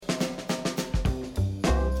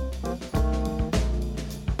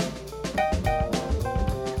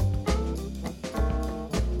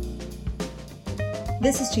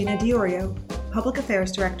This is Gina Diorio, Public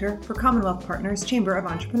Affairs Director for Commonwealth Partners Chamber of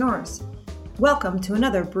Entrepreneurs. Welcome to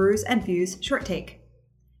another Brews and Views Short Take.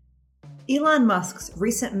 Elon Musk's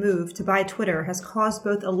recent move to buy Twitter has caused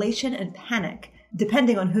both elation and panic,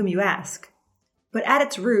 depending on whom you ask. But at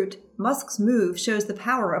its root, Musk's move shows the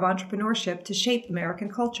power of entrepreneurship to shape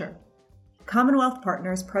American culture. Commonwealth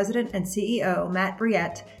Partners President and CEO Matt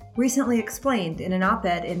Briette recently explained in an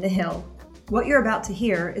op-ed in The Hill. What you're about to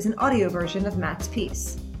hear is an audio version of Matt's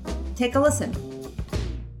piece. Take a listen.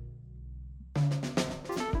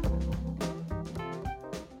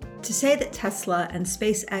 To say that Tesla and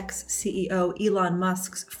SpaceX CEO Elon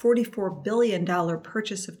Musk's $44 billion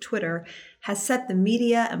purchase of Twitter has set the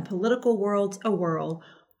media and political worlds awhirl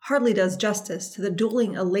hardly does justice to the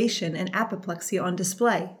dueling elation and apoplexy on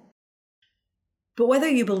display. But whether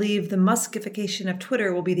you believe the Muskification of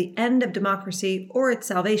Twitter will be the end of democracy or its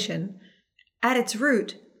salvation, at its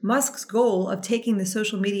root, Musk's goal of taking the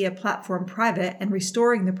social media platform private and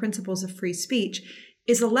restoring the principles of free speech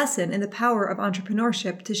is a lesson in the power of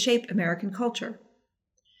entrepreneurship to shape American culture.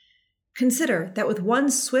 Consider that with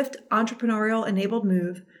one swift entrepreneurial-enabled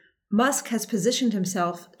move, Musk has positioned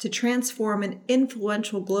himself to transform an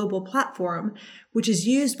influential global platform, which is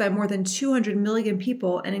used by more than 200 million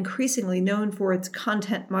people and increasingly known for its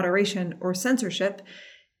content moderation or censorship,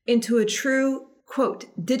 into a true, quote,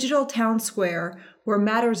 digital town square where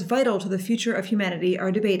matters vital to the future of humanity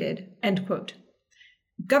are debated, end quote.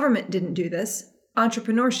 Government didn't do this.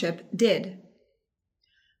 Entrepreneurship did.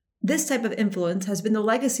 This type of influence has been the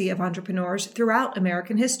legacy of entrepreneurs throughout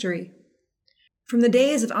American history. From the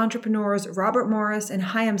days of entrepreneurs Robert Morris and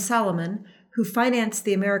Chaim Salomon, who financed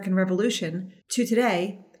the American Revolution, to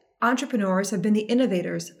today, entrepreneurs have been the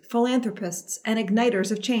innovators, philanthropists, and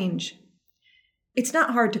igniters of change. It's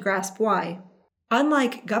not hard to grasp why.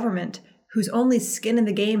 Unlike government, whose only skin in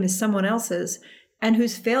the game is someone else's, and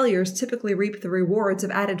whose failures typically reap the rewards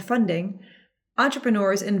of added funding,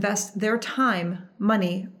 entrepreneurs invest their time,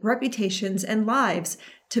 money, reputations, and lives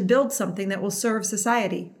to build something that will serve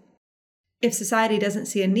society. If society doesn't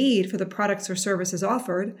see a need for the products or services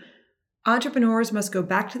offered, entrepreneurs must go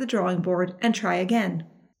back to the drawing board and try again.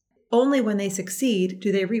 Only when they succeed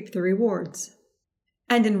do they reap the rewards.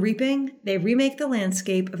 And in reaping, they remake the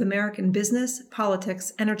landscape of American business,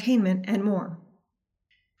 politics, entertainment, and more.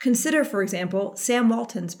 Consider, for example, Sam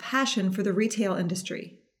Walton's passion for the retail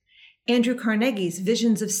industry, Andrew Carnegie's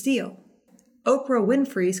visions of steel, Oprah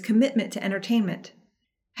Winfrey's commitment to entertainment,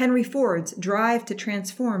 Henry Ford's drive to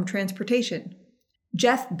transform transportation,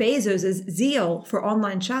 Jeff Bezos' zeal for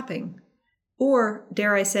online shopping, or,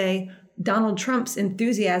 dare I say, Donald Trump's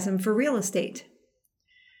enthusiasm for real estate.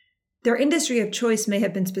 Their industry of choice may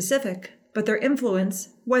have been specific, but their influence,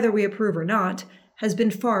 whether we approve or not, has been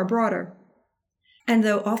far broader. And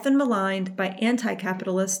though often maligned by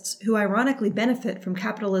anti-capitalists who ironically benefit from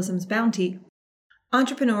capitalism's bounty,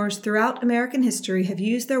 entrepreneurs throughout American history have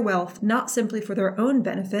used their wealth not simply for their own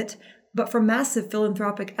benefit, but for massive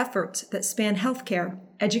philanthropic efforts that span healthcare,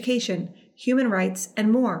 education, human rights,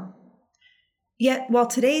 and more. Yet, while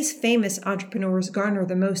today's famous entrepreneurs garner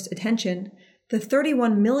the most attention, the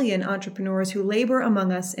 31 million entrepreneurs who labor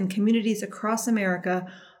among us in communities across America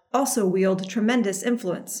also wield tremendous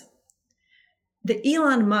influence. The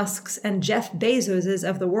Elon Musks and Jeff Bezoses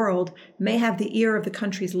of the world may have the ear of the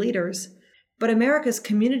country's leaders, but America's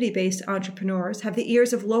community-based entrepreneurs have the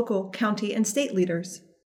ears of local, county, and state leaders.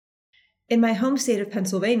 In my home state of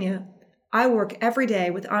Pennsylvania, I work every day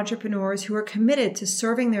with entrepreneurs who are committed to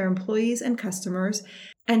serving their employees and customers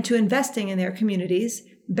and to investing in their communities,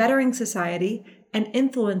 bettering society, and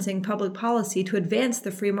influencing public policy to advance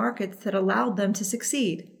the free markets that allowed them to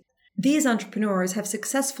succeed. These entrepreneurs have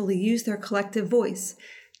successfully used their collective voice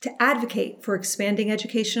to advocate for expanding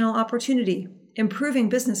educational opportunity, improving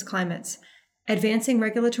business climates, advancing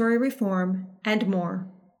regulatory reform, and more.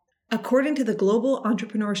 According to the Global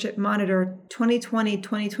Entrepreneurship Monitor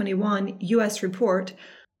 2020-2021 U.S. report,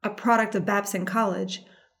 a product of Babson College,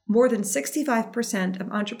 more than 65%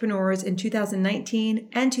 of entrepreneurs in 2019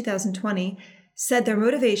 and 2020 said their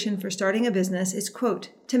motivation for starting a business is, quote,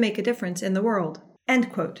 to make a difference in the world,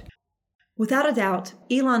 end quote. Without a doubt,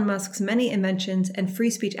 Elon Musk's many inventions and free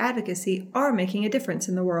speech advocacy are making a difference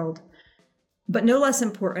in the world. But no less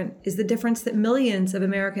important is the difference that millions of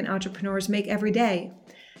American entrepreneurs make every day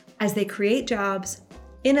as they create jobs,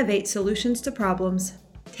 innovate solutions to problems,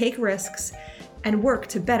 take risks, and work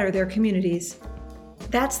to better their communities.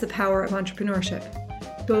 That's the power of entrepreneurship,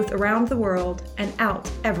 both around the world and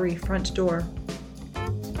out every front door.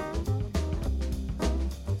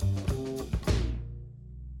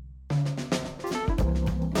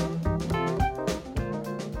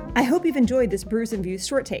 I hope you've enjoyed this Brews and Views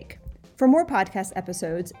short take. For more podcast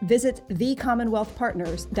episodes, visit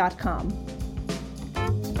thecommonwealthpartners.com.